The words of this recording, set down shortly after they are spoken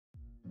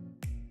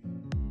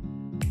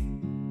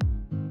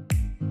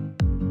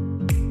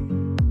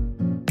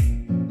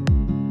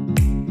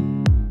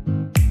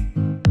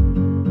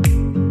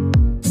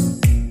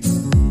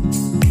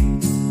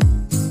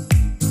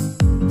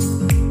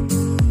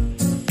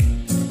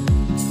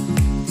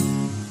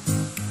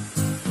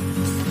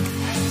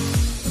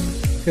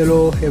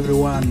Hello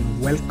everyone,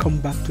 welcome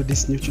back to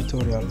this new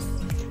tutorial.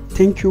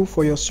 Thank you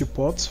for your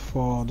support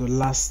for the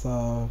last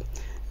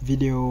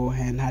video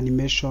and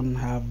animation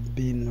have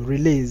been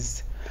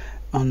released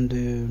on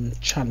the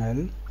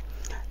channel,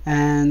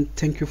 and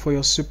thank you for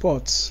your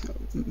support.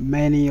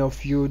 Many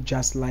of you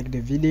just like the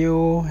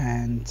video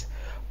and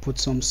put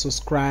some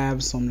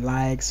subscribe, some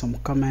likes, some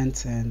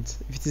comments, and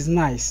it is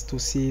nice to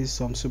see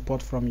some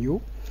support from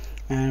you,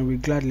 and we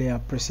gladly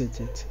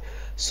appreciate it.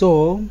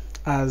 So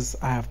as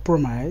I have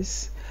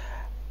promised,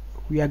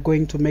 we are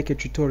going to make a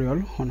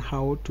tutorial on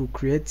how to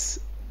create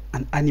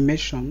an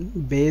animation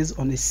based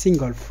on a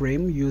single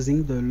frame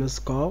using the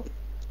Luxcore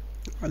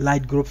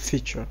light group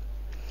feature.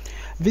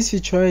 This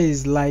feature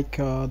is like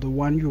the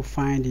one you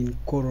find in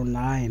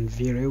Corona and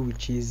Vire,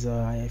 which is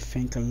I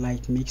think a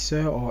light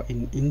mixer, or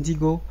in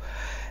Indigo,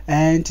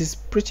 and it is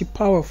pretty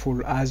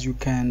powerful, as you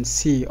can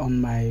see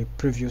on my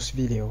previous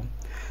video.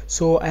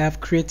 So I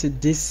have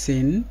created this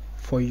scene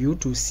for you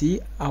to see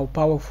how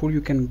powerful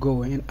you can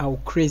go and how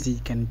crazy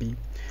it can be.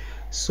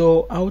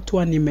 So how to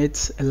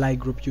animate a light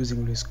group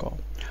using Luxcore?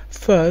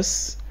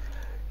 First,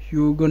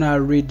 you're gonna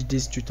read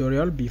this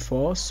tutorial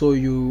before, so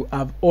you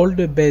have all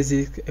the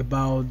basics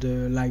about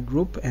the light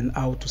group and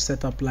how to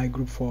set up light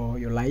group for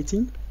your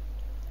lighting,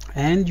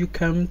 and you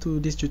come to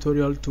this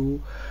tutorial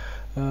to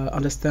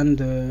understand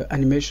the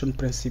animation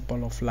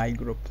principle of light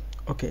group.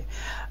 Okay,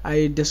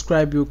 I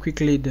describe you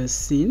quickly the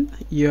scene.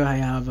 Here I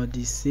have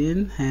this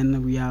scene,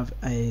 and we have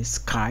a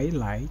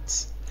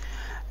skylight,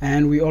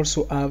 and we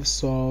also have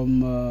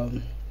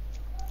some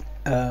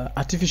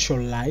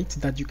artificial light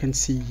that you can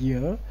see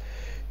here.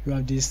 You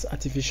have this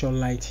artificial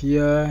light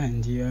here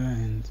and here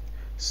and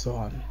so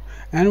on,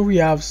 and we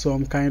have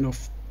some kind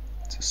of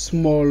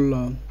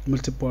small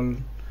multiple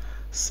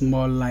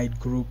small light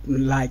group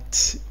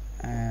light,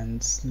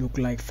 and look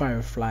like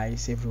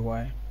fireflies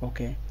everywhere.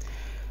 Okay,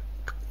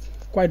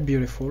 quite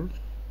beautiful.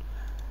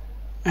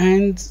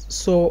 And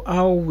so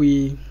how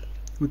we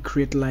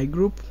create light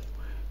group,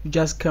 you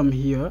just come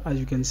here, as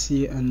you can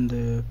see in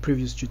the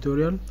previous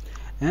tutorial,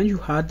 and you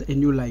add a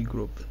new light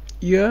group.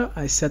 Here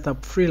I set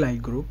up 3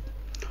 light group,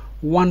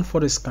 one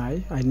for the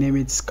sky. I name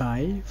it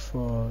sky,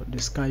 for the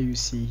sky you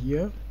see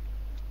here,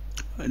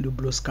 the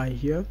blue sky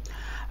here.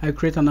 I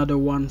create another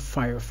one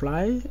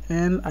firefly,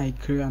 and I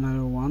create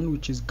another one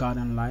which is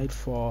garden light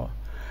for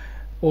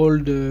all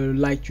the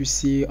light you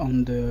see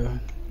on the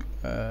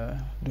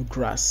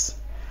grass,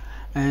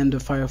 and the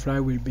firefly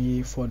will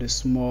be for the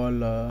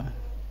small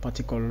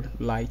particle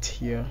light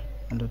here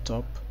on the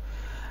top.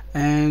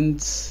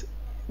 And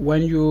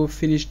when you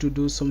finish to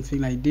do something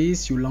like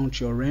this, you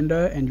launch your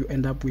render and you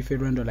end up with a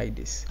render like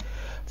this.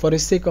 For the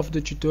sake of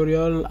the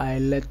tutorial, I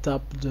let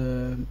up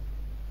the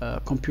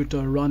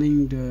computer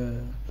running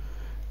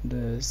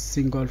the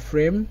single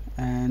frame,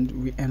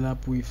 and we end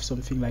up with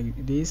something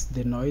like this,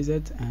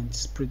 denoised, and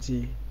it's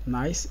pretty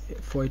nice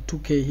for a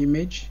 2K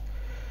image.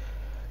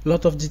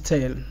 Lot of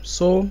detail.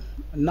 So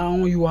now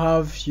you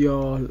have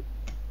your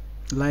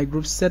light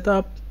group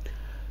setup.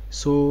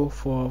 So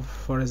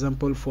for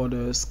example, for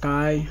the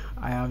sky,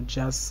 I have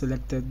just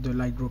selected the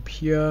light group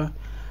here.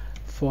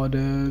 For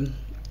the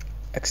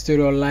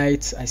exterior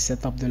light, I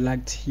set up the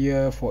light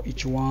here for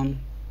each one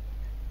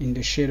in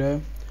the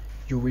shader.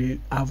 You will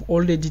have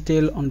all the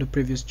detail on the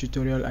previous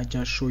tutorial I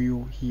just show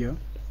you here.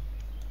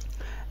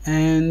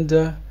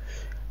 And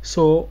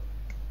so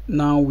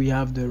now we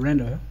have the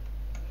render,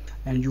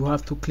 and you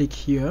have to click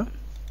here,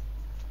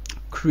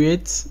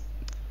 create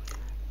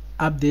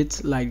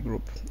update light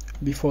group.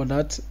 Before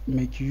that,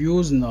 make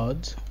use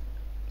node,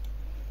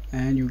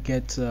 and you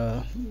get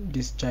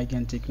this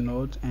gigantic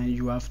node, and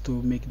you have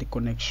to make the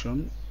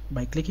connection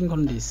by clicking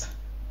on this.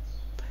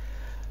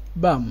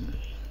 Bam,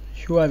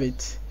 you have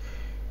it.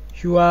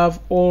 You have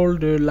all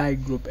the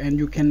light group, and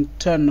you can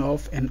turn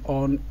off and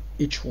on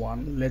each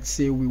one. Let's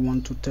say we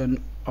want to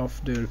turn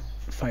off the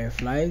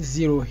firefly,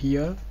 0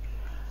 here,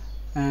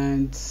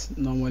 and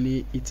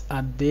normally it's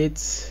at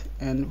date,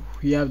 and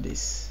we have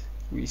this.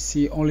 We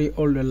see only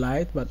all the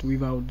light but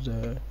without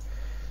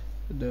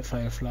the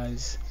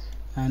fireflies,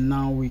 and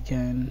now we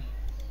can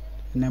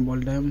enable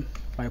them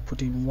by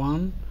putting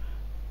 1,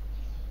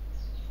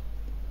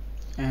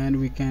 and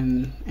we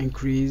can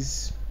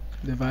increase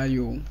the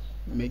value,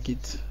 make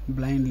it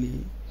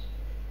blindly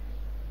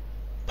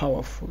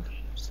powerful.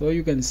 So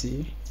you can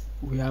see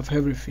we have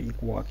everything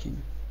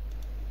working.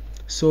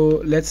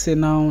 So let's say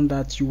now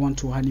that you want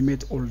to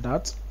animate all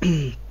that.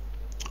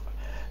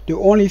 The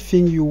only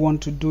thing you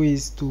want to do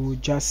is to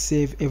just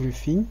save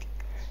everything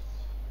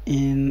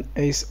in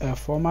XR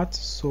format.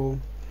 So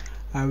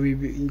I will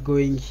be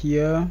going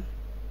here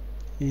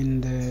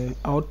in the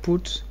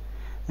output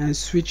and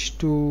switch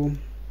to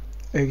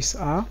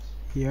XR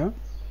here,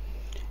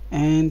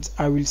 and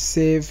I will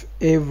save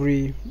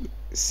every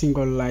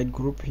single light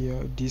group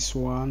here, this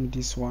one,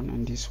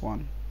 and this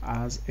one,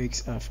 as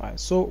XR file.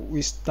 So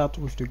we start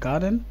with the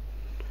garden.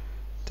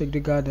 Take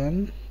the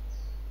garden,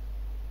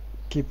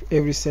 keep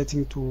every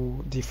setting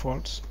to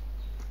default,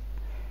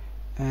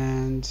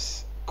 and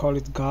call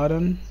it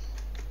garden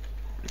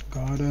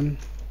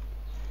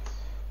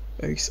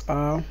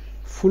XR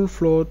full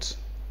float,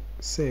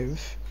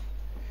 save.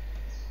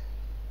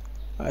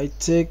 I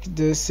take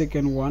the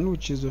second one,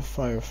 which is the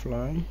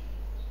firefly,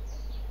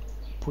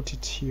 put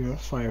it here,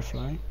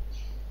 firefly.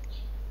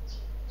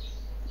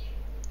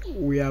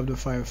 We have the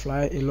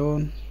firefly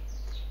alone,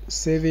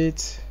 save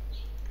it,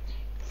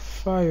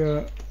 fireflies,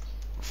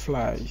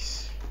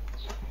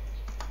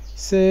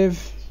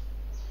 save.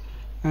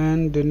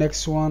 And the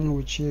next one,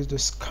 which is the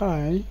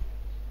sky,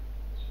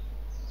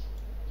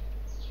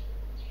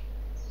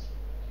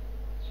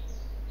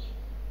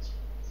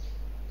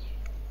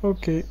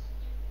 okay,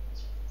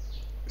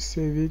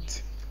 save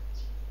it,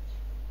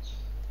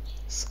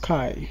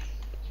 sky.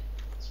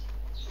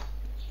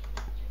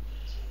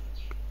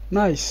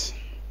 Nice.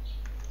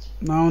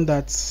 Now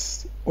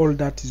that's all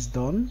that is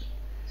done,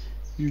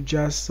 you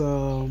just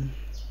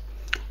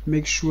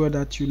make sure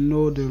that you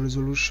know the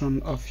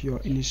resolution of your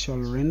initial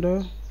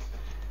render.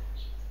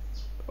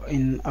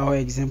 In our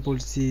example,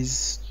 it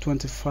is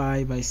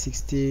 25 by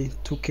 60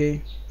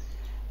 2K,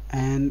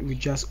 and we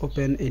just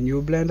open a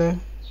new Blender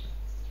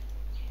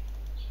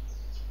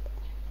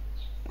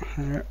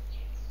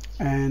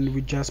and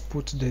we just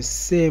put the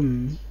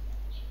same,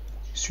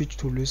 switch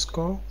to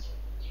Luxcore,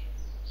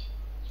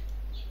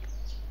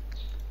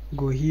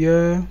 go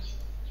here,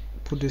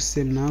 put the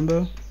same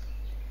number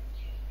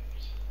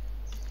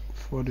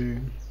for the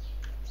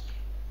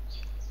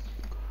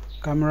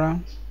camera.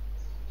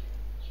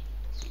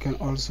 You can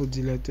also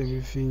delete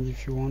everything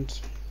if you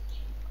want.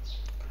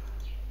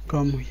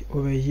 Come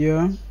over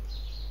here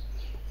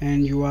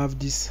and you have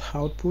this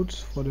output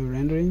for the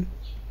rendering.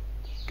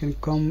 You can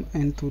come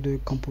into the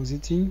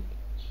compositing,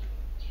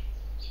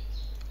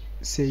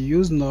 say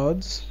use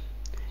nodes,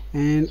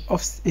 and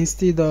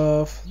instead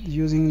of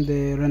using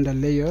the render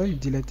layer, you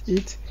delete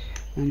it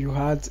and you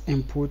add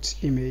input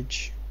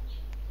image.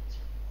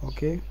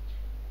 Okay,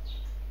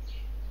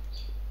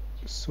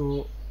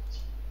 so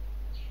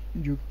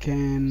you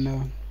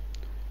can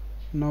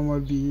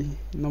normally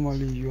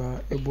you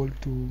are able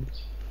to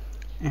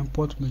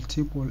import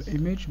multiple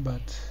image,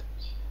 but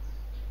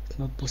it's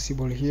not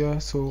possible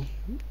here, so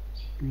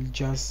we'll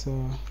just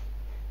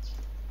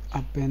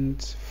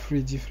append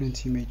 3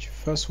 different image.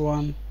 First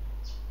one,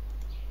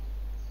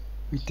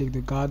 we take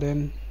the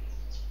garden,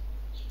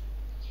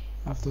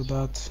 after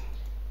that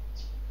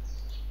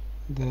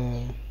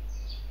the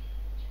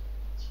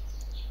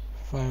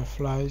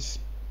fireflies,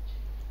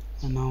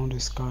 and now the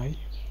sky.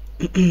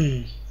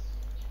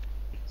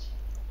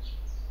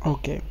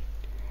 Okay,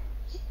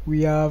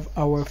 we have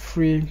our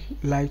free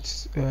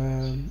light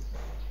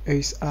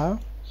XR.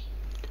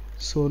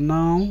 So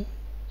now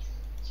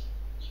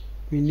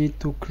we need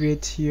to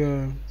create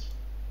here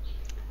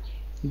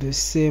the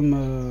same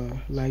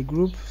light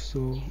group.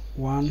 So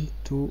 1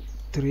 2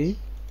 3,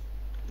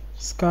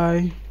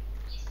 sky,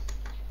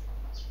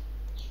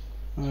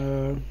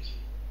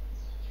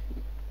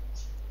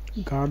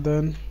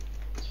 garden,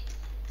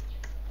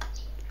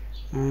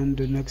 and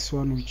the next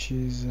one, which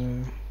is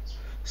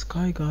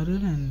sky,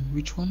 garden, and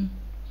which one,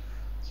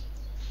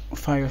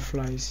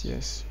 fireflies.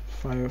 Yes,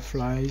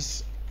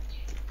 fireflies.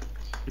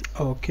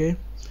 Okay,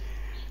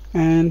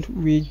 and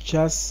we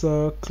just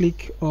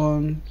click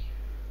on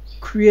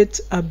create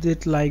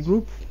update light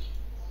group.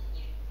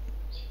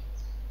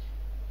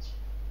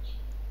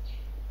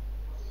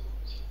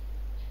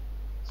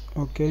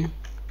 Okay,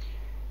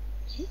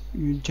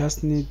 you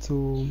just need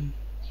to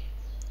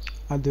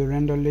add the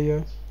render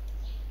layer.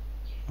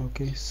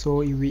 Okay,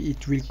 so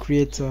it will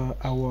create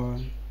our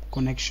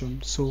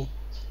connection. So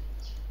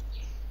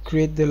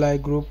create the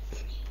light group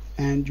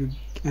and you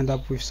end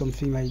up with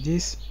something like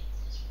this.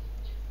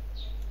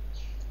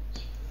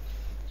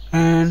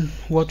 And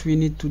what we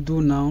need to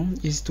do now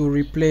is to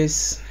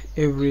replace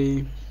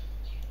every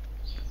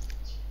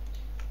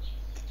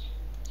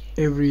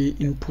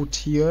input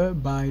here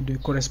by the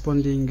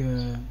corresponding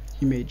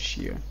image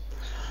here.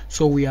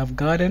 So we have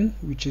garden,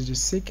 which is the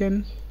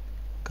second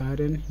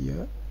garden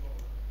here.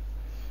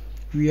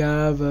 We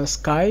have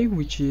sky,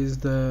 which is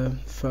the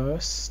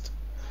first,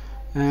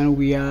 and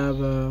we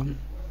have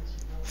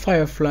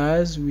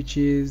fireflies, which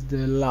is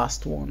the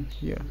last one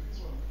here.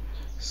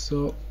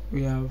 So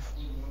we have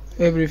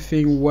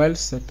everything well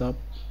set up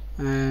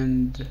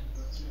and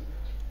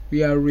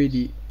we are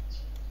ready.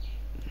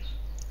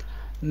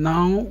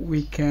 Now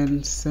we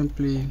can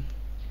simply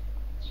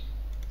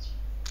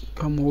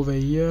come over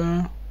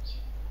here,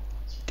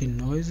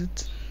 denoise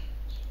it,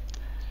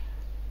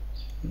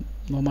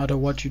 no matter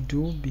what you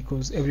do,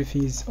 because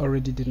everything is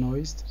already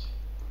denoised.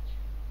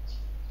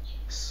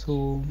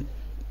 So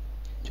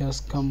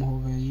just come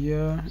over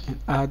here and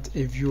add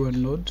a viewer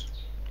node,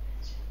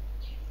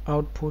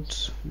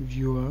 output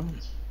viewer,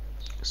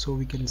 so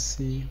we can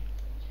see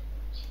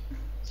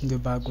in the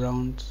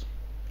background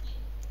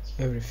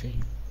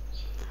everything.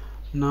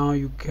 Now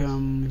you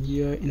come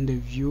here in the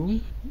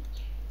view,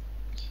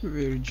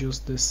 we reduce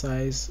the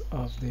size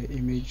of the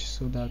image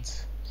so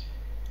that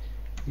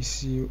you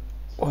see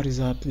what is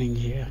happening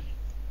here.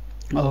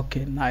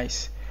 Okay,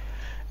 nice.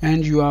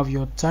 And you have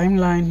your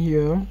timeline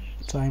here,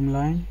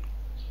 timeline.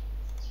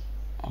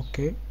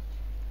 Okay,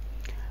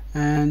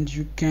 and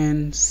you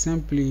can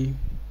simply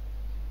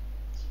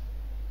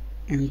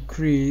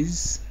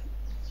increase,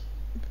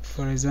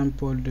 for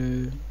example,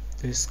 the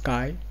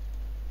sky.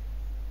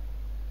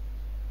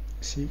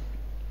 See,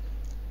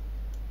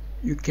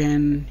 you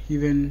can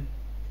even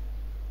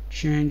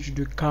change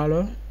the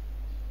color,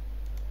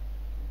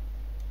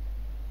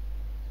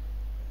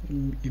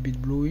 a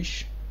bit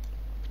bluish.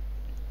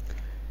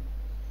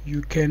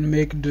 You can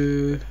make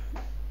the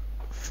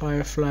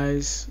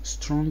fireflies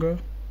stronger.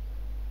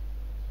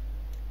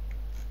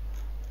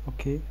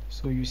 Okay,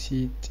 so you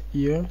see it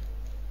here.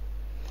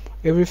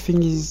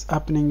 Everything is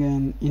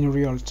happening in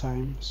real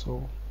time,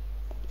 so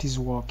it is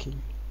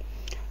working.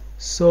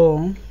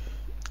 So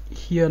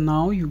here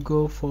now you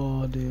go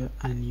for the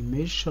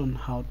animation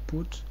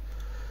output.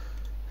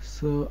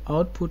 So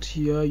output,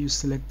 here you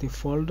select a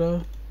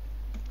folder.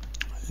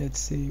 Let's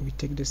say we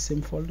take the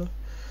same folder.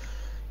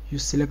 You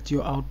select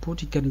your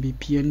output. It can be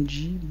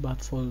PNG,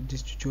 but for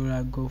this tutorial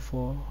I go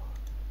for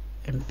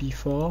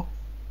MP4.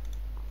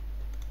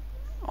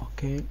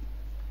 Okay,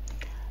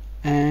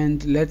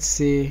 and let's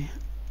say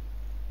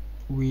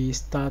we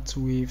start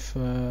with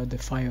the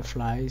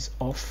fireflies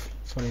off,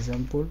 for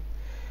example.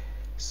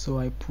 So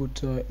I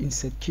put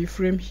insert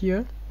keyframe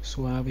here,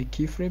 so I have a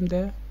keyframe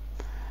there,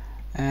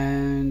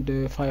 and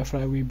the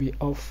firefly will be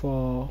off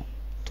for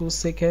 2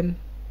 seconds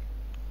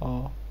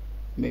or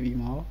maybe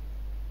more.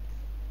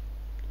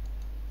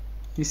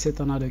 Insert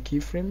another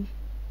keyframe,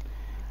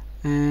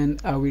 and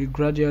I will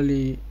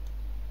gradually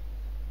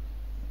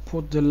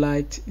put the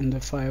light in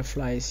the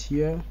fireflies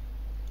here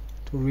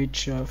to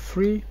reach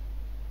 3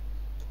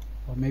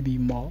 or maybe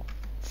more,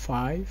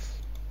 5,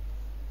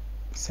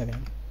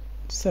 7.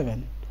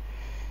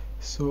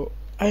 So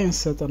I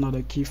insert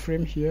another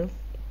keyframe here,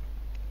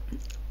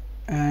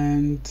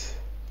 and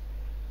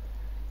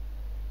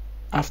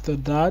after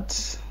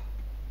that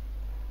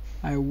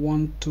I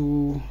want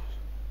to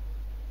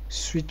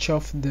switch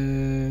off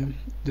the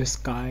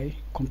sky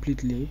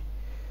completely.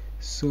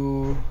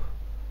 So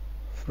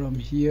from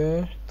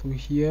here to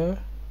here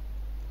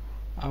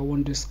I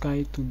want the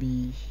sky to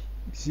be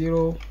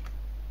 0.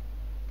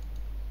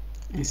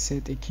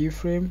 Insert a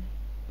keyframe,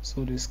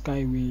 so the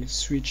sky will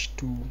switch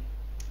to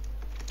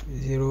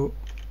 0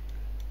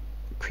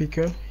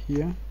 quicker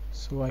here.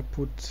 So I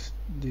put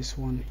this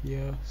one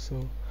here,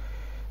 so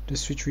the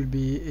switch will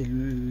be a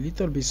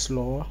little bit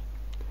slower.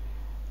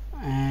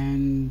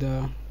 And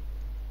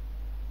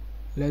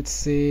let's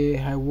say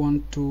I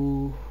want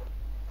to,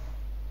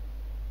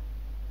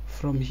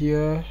 from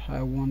here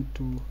I want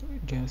to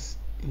just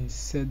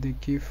insert the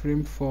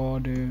keyframe for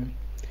the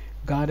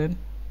garden.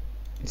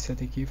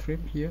 Insert a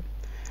keyframe here,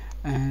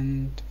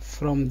 and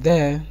from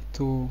there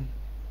to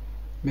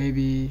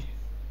maybe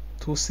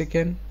 2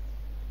 seconds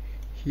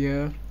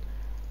here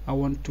I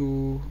want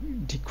to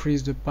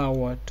decrease the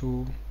power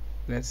to,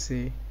 let's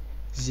say,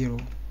 0.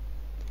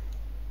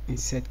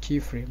 Insert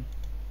keyframe,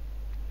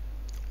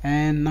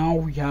 and now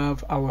we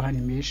have our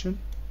animation.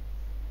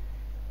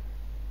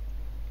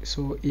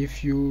 So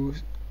if you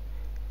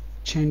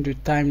change the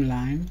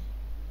timeline,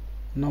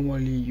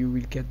 normally you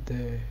will get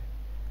the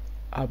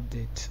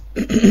update.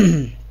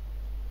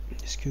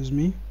 Excuse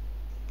me.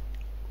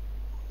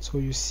 So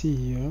you see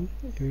here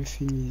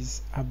everything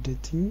is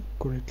updating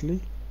correctly,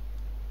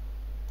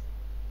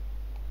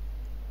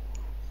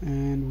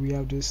 and we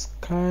have the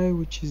sky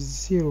which is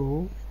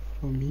 0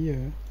 from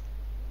here.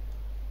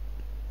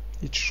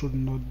 It should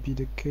not be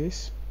the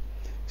case,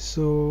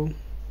 so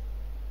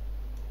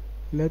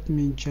let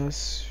me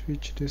just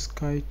switch the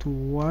sky to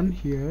 1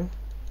 here.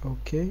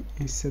 Okay,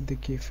 insert the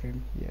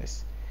keyframe.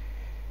 Yes.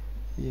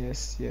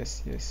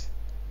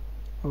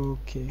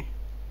 Okay,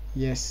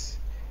 yes.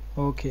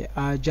 Okay,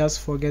 I just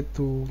forget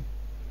to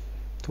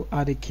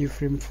add a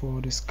keyframe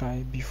for the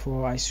sky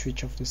before I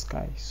switch off the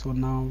sky. So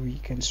now we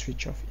can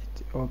switch off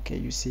it. Okay,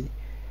 you see.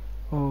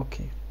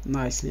 Okay,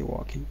 nicely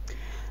working.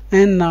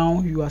 And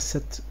now you are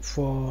set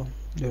for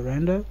the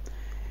render.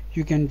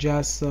 You can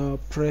just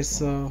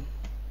press Ctrl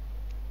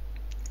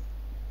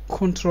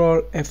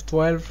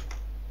F12.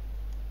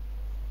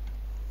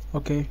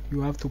 Okay,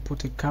 you have to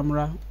put a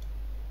camera,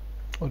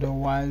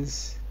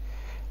 otherwise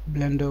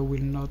Blender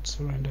will not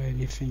render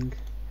anything,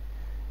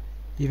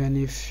 even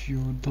if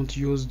you don't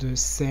use the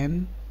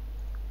scene,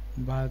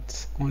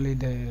 but only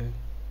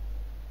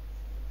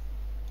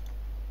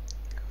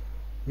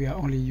we are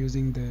only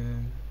using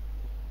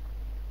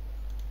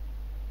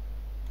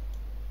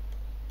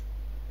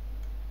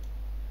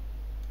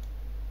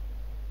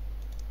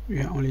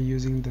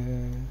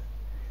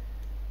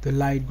the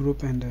light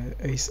group and the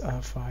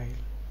ASR file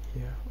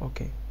here.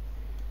 Okay,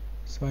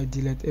 so I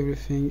delete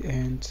everything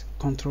and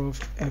Ctrl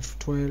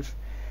F12,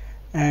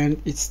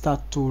 and it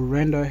starts to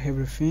render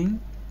everything,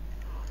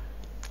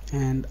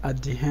 and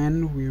at the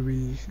end we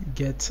will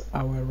get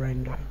our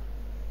render.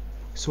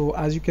 So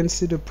as you can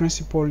see, the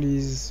principle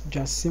is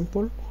just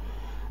simple.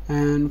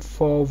 And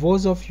for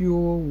those of you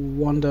who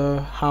wonder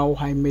how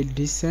I made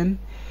this scene,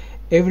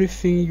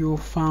 everything you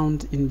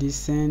found in this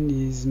scene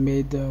is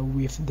made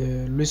with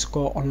the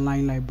Luxcore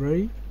online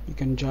library. You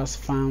can just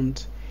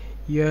find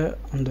here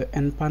on the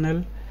end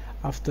panel.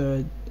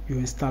 After you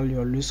install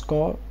your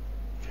Luxcore,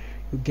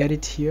 you get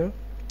it here,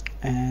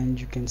 and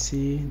you can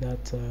see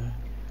that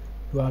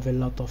you have a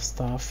lot of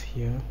stuff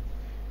here.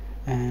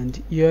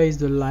 And here is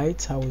the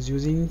light I was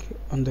using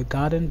on the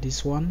garden,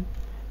 this one,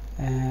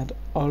 and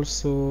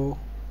also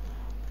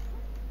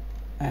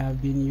I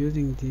have been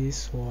using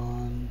this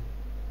one,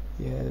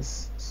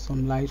 yes,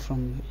 some light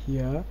from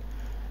here.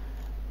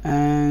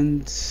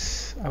 And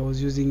I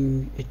was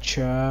using a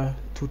chair,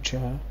 two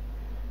chair,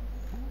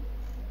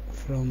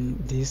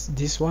 from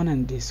this one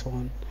and this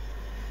one,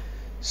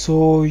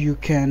 so you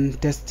can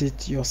test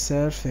it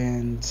yourself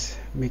and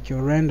make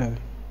your render.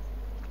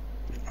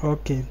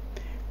 Okay,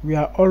 we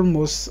are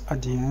almost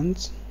at the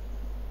end.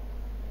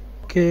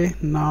 Okay,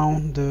 now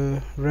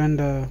the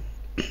render,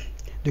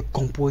 the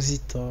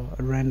compositor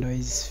render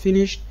is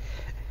finished.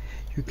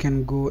 You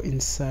can go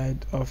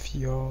inside of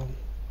your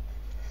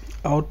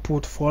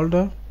output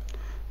folder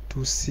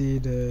to see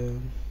the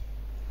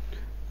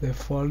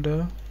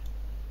folder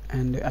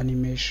and the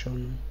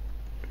animation.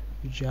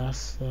 You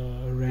just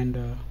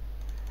render,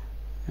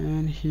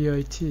 and here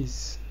it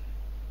is.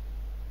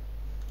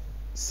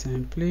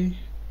 Simply,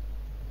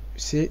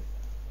 see,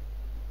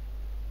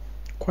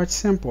 quite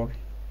simple.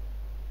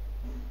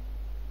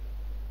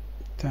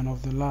 Turn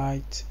off the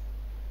light.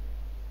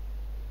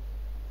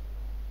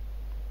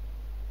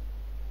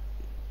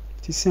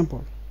 It is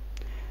simple,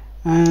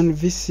 and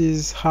this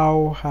is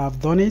how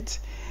I've done it.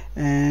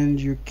 And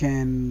you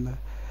can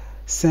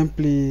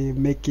simply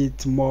make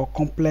it more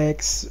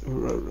complex,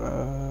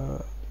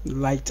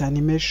 light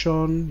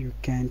animation. You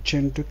can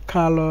change the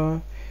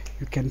color,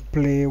 you can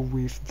play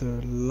with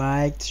the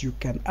light, you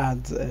can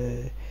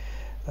add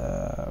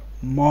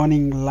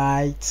morning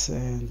light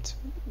and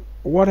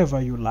whatever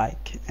you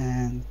like,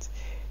 and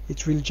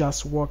it will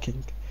just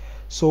working.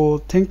 So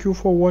thank you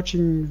for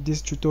watching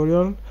this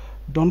tutorial.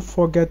 Don't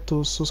forget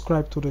to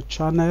subscribe to the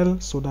channel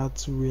so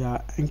that we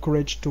are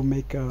encouraged to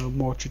make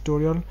more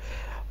tutorial.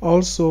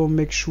 Also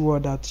make sure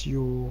that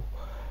you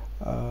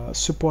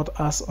support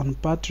us on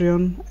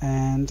Patreon,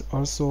 and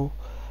also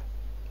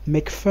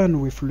make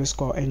fun with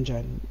Luxcore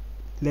engine.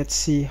 Let's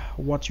see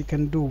what you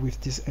can do with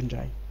this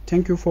engine.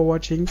 Thank you for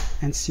watching,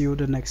 and see you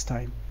the next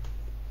time.